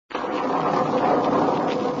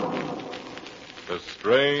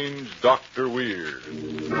Strange Dr. Weird.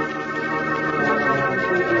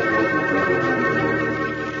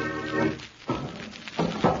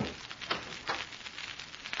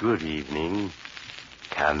 Good evening.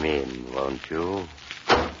 Come in, won't you?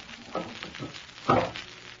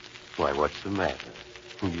 Why, what's the matter?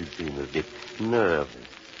 You seem a bit nervous.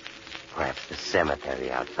 Perhaps the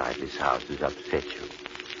cemetery outside this house has upset you.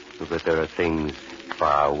 But there are things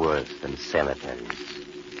far worse than cemeteries.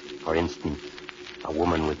 For instance, a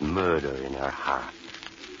woman with murder in her heart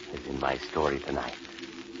is in my story tonight.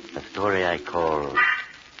 A story I call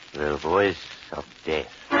The Voice of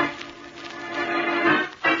Death.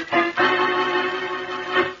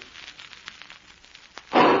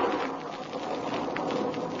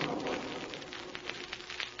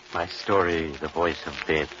 My story, The Voice of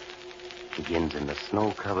Death, begins in the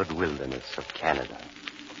snow-covered wilderness of Canada.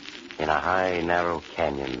 In a high, narrow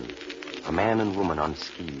canyon, a man and woman on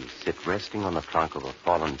skis sit resting on the trunk of a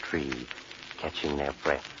fallen tree, catching their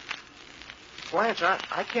breath. Blanche,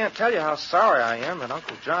 I can't tell you how sorry I am that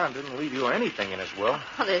Uncle John didn't leave you anything in his will.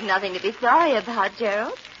 Well, there's nothing to be sorry about,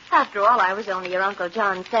 Gerald. After all, I was only your Uncle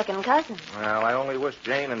John's second cousin. Well, I only wish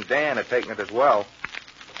Jane and Dan had taken it as well.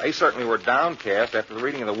 They certainly were downcast after the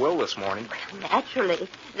reading of the will this morning. Naturally.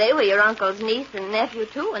 They were your uncle's niece and nephew,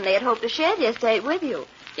 too, and they had hoped to share the estate with you.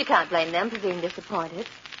 You can't blame them for being disappointed.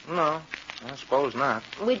 No, I suppose not.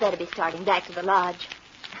 We'd better be starting back to the lodge.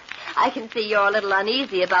 I can see you're a little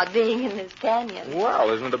uneasy about being in this canyon. Well,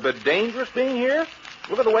 isn't it a bit dangerous being here?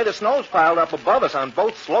 Look at the way the snow's piled up above us on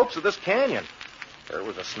both slopes of this canyon. If there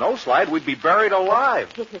was a snowslide, we'd be buried alive.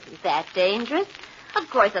 It isn't that dangerous. Of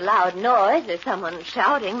course, a loud noise or someone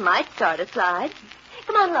shouting might start a slide.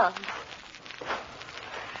 Come on along.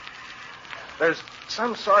 There's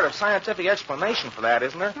some sort of scientific explanation for that,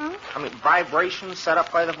 isn't there? I mean, vibrations set up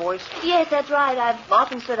by the voice? Yes, that's right. I've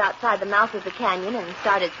often stood outside the mouth of the canyon and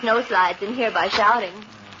started snowslides in here by shouting.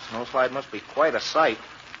 Snowslide must be quite a sight.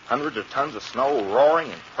 Hundreds of tons of snow roaring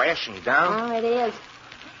and crashing down. Oh, it is.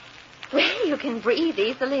 Well, you can breathe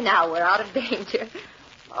easily now. We're out of danger.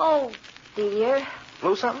 Oh, dear.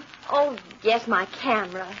 Blew something? Oh, yes, my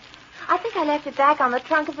camera. I think I left it back on the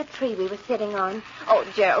trunk of the tree we were sitting on. Oh,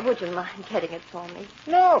 Gerald, would you mind getting it for me?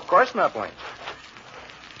 No, of course not, Blanche.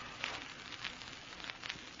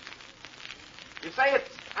 You say it's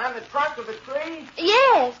on the trunk of the tree?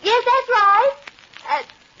 Yes, that's right.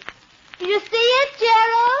 Do you see it,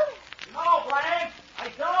 Gerald? No, Blanche, I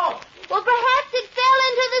don't. Well, perhaps it fell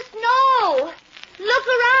into the snow. Look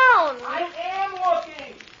around. I am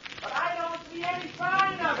looking, but I don't see any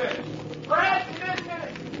sign of it. Perhaps it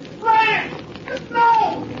isn't. Blanche, the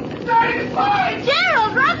snow! It's starting to slide!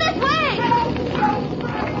 Gerald, run this way!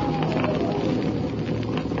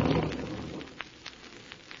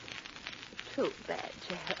 Too bad,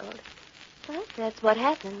 Gerald. But that's what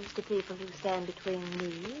happens to people who stand between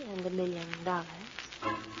me and $1 million.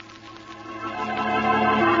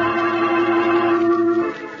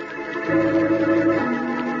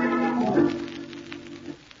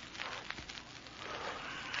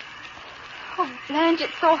 Oh, Blanche,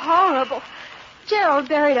 it's so horrible. Gerald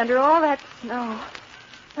buried under all that snow.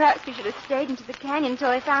 Perhaps we should have stayed into the canyon until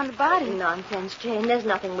they found the body. Nonsense, Jane. There's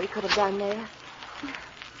nothing we could have done there.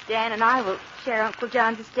 Dan and I will share Uncle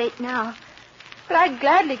John's estate now. But I'd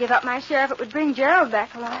gladly give up my share if it would bring Gerald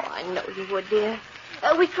back alive. Oh, I know you would, dear.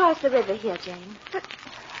 We crossed the river here, Jane. But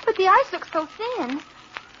the ice looks so thin.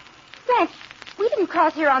 Blanche, we didn't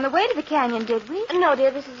cross here on the way to the canyon, did we? No,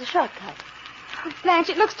 dear, this is a shortcut. Oh, Blanche,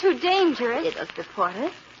 it looks too dangerous. It does before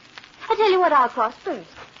us. I tell you what, I'll cross first.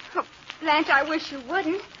 Oh, Blanche, I wish you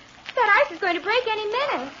wouldn't. That ice is going to break any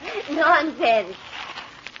minute. Nonsense.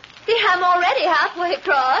 See, I'm already halfway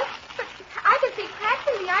across. But I can see cracks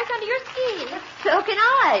in the ice under your skis. So can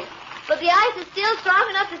I. But the ice is still strong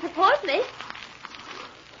enough to support me.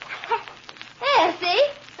 There, see?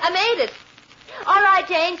 I made it. All right,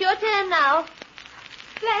 Jane, it's your turn now.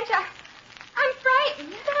 Blanche, I'm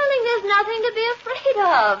frightened. Darling, there's nothing to be afraid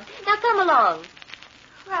of. Now, come along.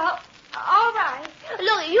 Well, all right.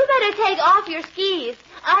 Look, you better take off your skis.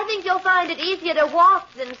 I think you'll find it easier to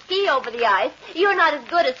walk than ski over the ice. You're not as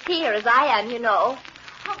good a skier as I am, you know.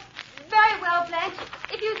 Oh, very well, Blanche,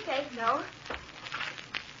 if you say so.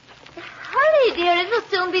 Hurry, dear. It will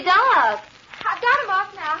soon be dark. I've got him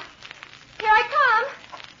off now. Here I come.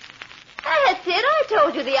 That's it. I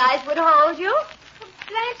told you the ice would hold you.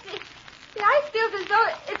 Blanche, the ice feels as though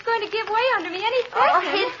it's going to give way under me any second. Oh,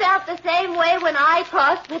 it felt the same way when I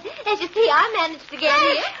crossed, but as you see, I managed to get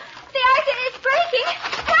Blanche, here. the ice is breaking.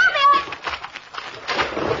 Help me!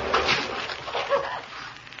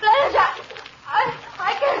 Blanche,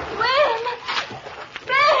 I can't swim.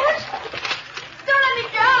 Blanche, don't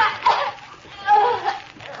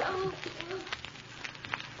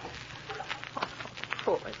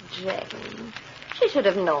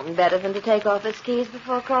should have known better than to take off his skis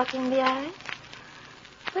before crossing the ice.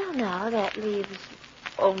 Well, now that leaves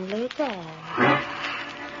only Dan.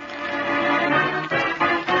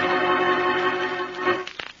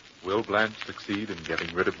 Will Blanche succeed in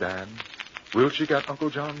getting rid of Dan? Will she get Uncle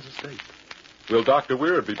John's estate? Will Dr.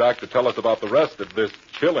 Weird be back to tell us about the rest of this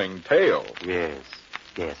chilling tale? Yes,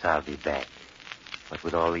 I'll be back. But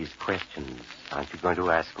with all these questions, aren't you going to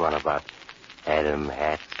ask one about Adam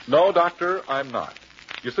hats? No, Doctor, I'm not.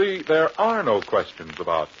 You see, there are no questions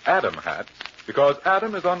about Adam hats because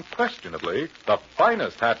Adam is unquestionably the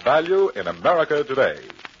finest hat value in America today.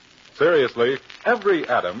 Seriously, every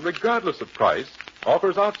Adam, regardless of price,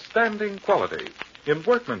 offers outstanding quality in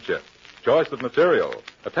workmanship, choice of material,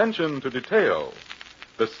 attention to detail.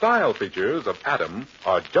 The style features of Adam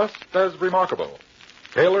are just as remarkable.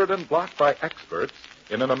 Tailored and blocked by experts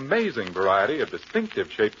in an amazing variety of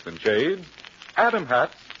distinctive shapes and shades, Adam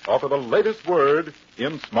hats offer the latest word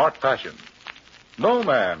in smart fashion. No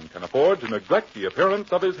man can afford to neglect the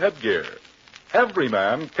appearance of his headgear. Every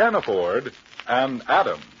man can afford an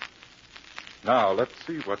Adam. Now, let's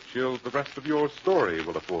see what chills the rest of your story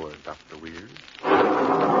will afford, Dr. Weird.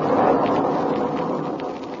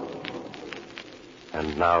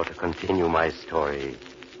 And now to continue my story,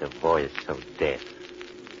 The Voice of Death.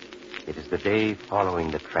 It is the day following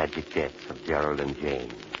the tragic deaths of Gerald and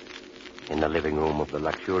Jane. In the living room of the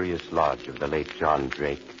luxurious lodge of the late John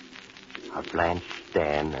Drake are Blanche,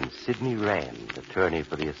 Dan, and Sidney Rand, attorney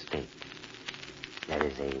for the estate. There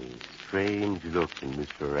is a strange look in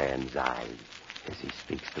Mr. Rand's eyes as he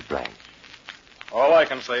speaks to Blanche. All I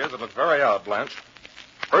can say is it looks very odd, Blanche.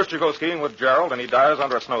 First you go skiing with Gerald, and he dies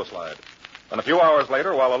under a snowslide. Then a few hours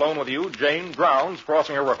later, while alone with you, Jane drowns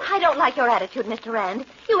crossing a river. I don't like your attitude, Mr. Rand.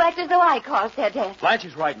 You act as though I caused their death. Blanche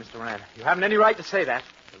is right, Mr. Rand. You haven't any right to say that.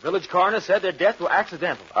 The village coroner said their deaths were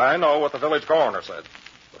accidental. I know what the village coroner said,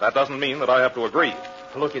 but that doesn't mean that I have to agree.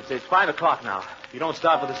 Look, it's 5 o'clock now. If you don't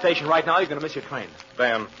stop at the station right now, you're going to miss your train.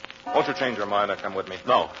 Dan, won't you change your mind and come with me?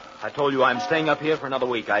 No. I told you I'm staying up here for another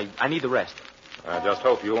week. I need the rest. I just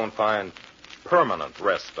hope you won't find permanent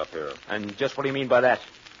rest up here. And just what do you mean by that?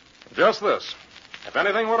 Just this. If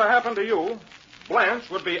anything were to happen to you, Blanche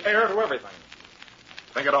would be heir to everything.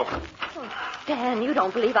 Think it over. Oh, Dan, you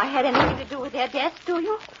don't believe I had anything to do with their deaths, do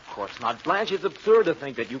you? Of course not, Blanche. It's absurd to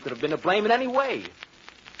think that you could have been to blame in any way.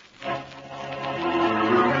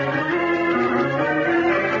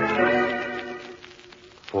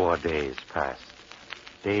 4 days passed.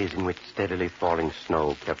 Days in which steadily falling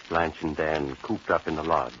snow kept Blanche and Dan cooped up in the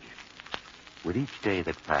lodge. With each day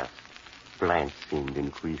that passed, Blanche seemed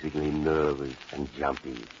increasingly nervous and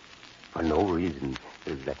jumpy, for no reason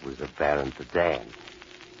that was apparent to Dan.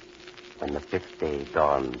 When the 5th day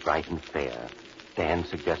dawned bright and fair, Dan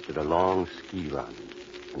suggested a long ski run,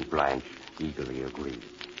 and Blanche eagerly agreed.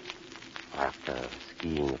 After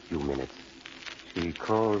skiing a few minutes, she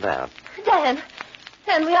called out, Dan,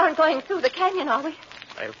 we aren't going through the canyon, are we?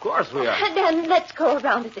 Hey, of course we are. Dan, let's go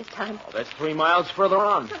around it this time. Oh, that's 3 miles further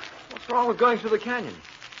on. What's wrong with going through the canyon?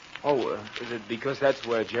 Oh, is it because that's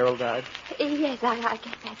where Gerald died? Yes, I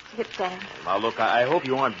guess that's it, Dan. Now, look, I hope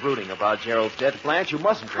you aren't brooding about Gerald's death, Blanche. You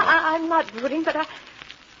mustn't. I'm not brooding, but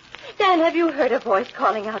Dan, have you heard a voice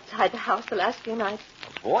calling outside the house the last few nights?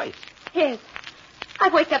 A voice? Yes.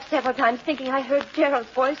 I've waked up several times thinking I heard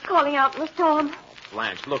Gerald's voice calling out in the storm.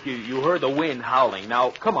 Blanche, look, you heard the wind howling.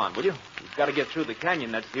 Now, come on, will you? You've got to get through the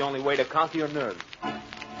canyon. That's the only way to conquer your nerves.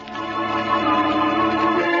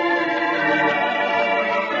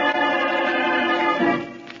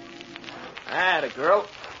 Atta girl.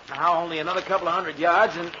 Now only another couple of 100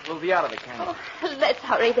 yards and we'll be out of the canyon. Oh, let's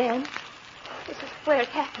hurry, Dan. This is where it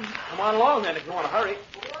happened. Come on along, then, if you want to hurry.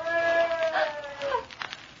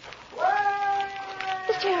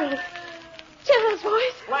 It's Gerald. Gerald's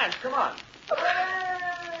voice. Blanche, come on.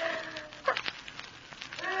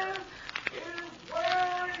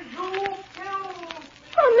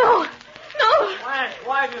 Oh, no. Blanche,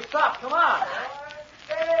 why have you stopped? Come on.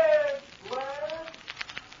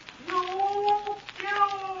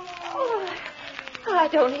 Oh, I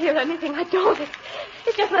don't hear anything. I don't.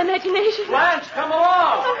 It's just my imagination. Blanche, come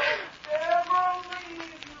along.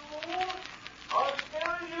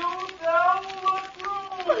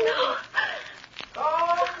 Oh, no.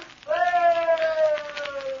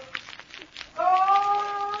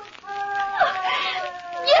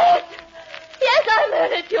 Yes, I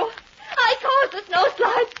murdered you. I caused the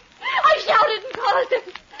snowslide. I shouted and caused it.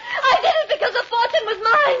 I did it because the fortune was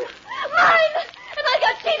mine. Mine! And I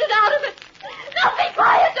got cheated out of it. Now be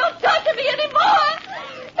quiet. Don't talk to me anymore.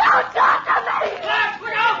 Don't talk to me.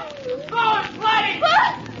 Look out! Go and play!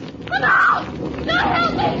 What? No! No,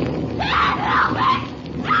 help me! Dad, help me!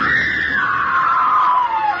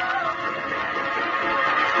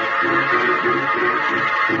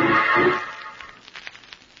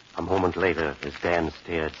 A moment later, as Dan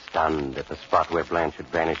stared stunned at the spot where Blanche had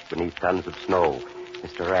vanished beneath tons of snow,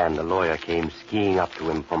 Mr. Rand, the lawyer, came skiing up to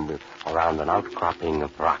him from around an outcropping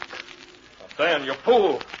of rock. Dan, you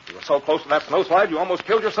fool. You were so close to that snowslide, you almost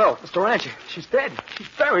killed yourself. Mr. Ranch, she's dead. She's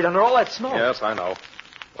buried under all that snow. Yes, I know.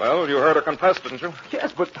 Well, you heard her confess, didn't you?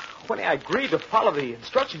 Yes, but when I agreed to follow the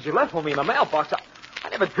instructions you left for me in the mailbox, I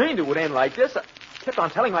never dreamed it would end like this. I kept on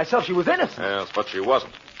telling myself she was innocent. Yes, but she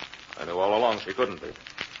wasn't. I knew all along she couldn't be.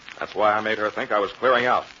 That's why I made her think I was clearing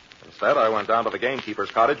out. Instead, I went down to the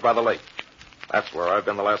gamekeeper's cottage by the lake. That's where I've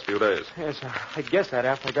been the last few days. Yes, I guessed that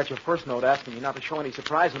after I got your first note asking me not to show any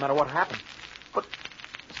surprise no matter what happened. But,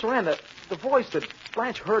 Mr. Rand, the voice that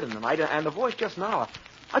Blanche heard in the night and the voice just now,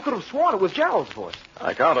 I could have sworn it was Gerald's voice.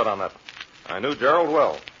 I counted on that. I knew Gerald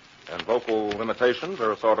well, and vocal imitations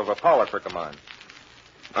are a sort of a power trick of mine.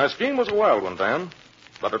 My scheme was a wild one, Dan,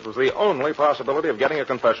 but it was the only possibility of getting a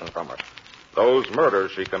confession from her. Those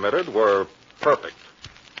murders she committed were perfect.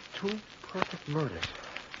 2 perfect murders.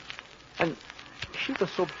 And she was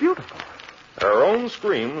so beautiful. Her own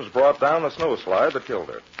screams brought down the snowslide that killed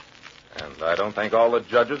her. And I don't think all the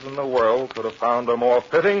judges in the world could have found a more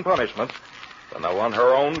fitting punishment than the one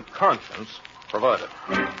her own conscience provided.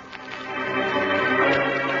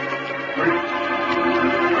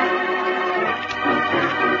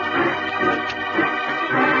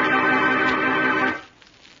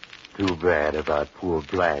 Too bad about poor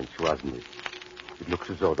Blanche, wasn't it? It looks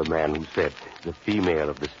as though the man who said the female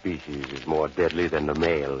of the species is more deadly than the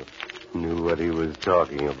male knew what he was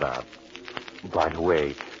talking about. By the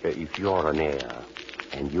way, if you're an heir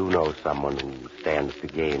and you know someone who stands to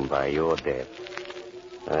gain by your death,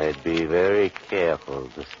 I'd be very careful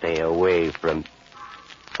to stay away from...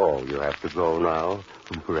 Oh, you have to go now?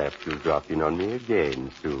 Perhaps you'll drop in on me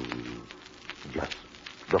again soon. Just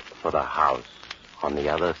look for the house on the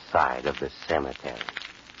other side of the cemetery.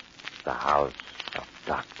 The house of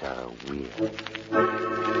Dr. Weir.